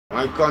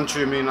My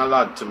country means a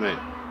lot to me.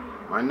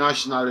 My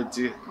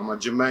nationality, I'm a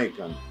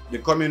Jamaican. The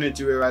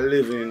community where I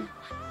live in,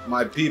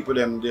 my people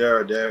them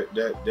there,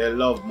 they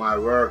love my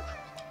work,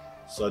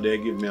 so they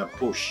give me a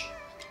push.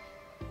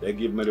 They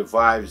give me the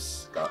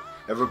vibes.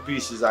 Every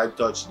pieces I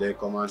touch, they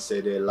come and say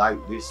they like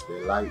this,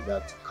 they like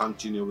that,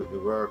 continue with the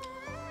work.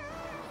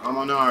 I'm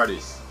an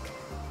artist.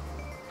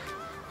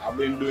 I've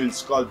been doing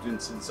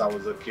sculpting since I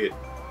was a kid.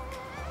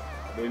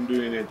 I've been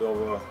doing it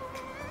over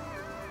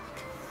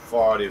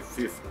 40,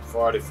 50,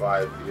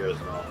 45 years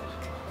now.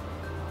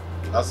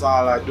 That's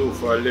all I do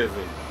for a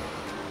living.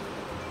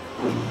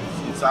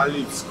 Since I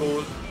left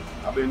school,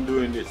 I've been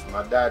doing this.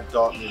 My dad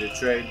taught me the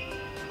trade.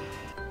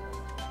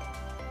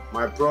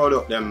 My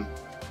product,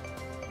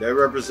 they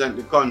represent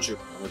the country.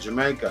 I'm a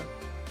Jamaican.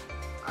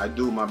 I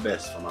do my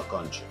best for my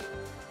country.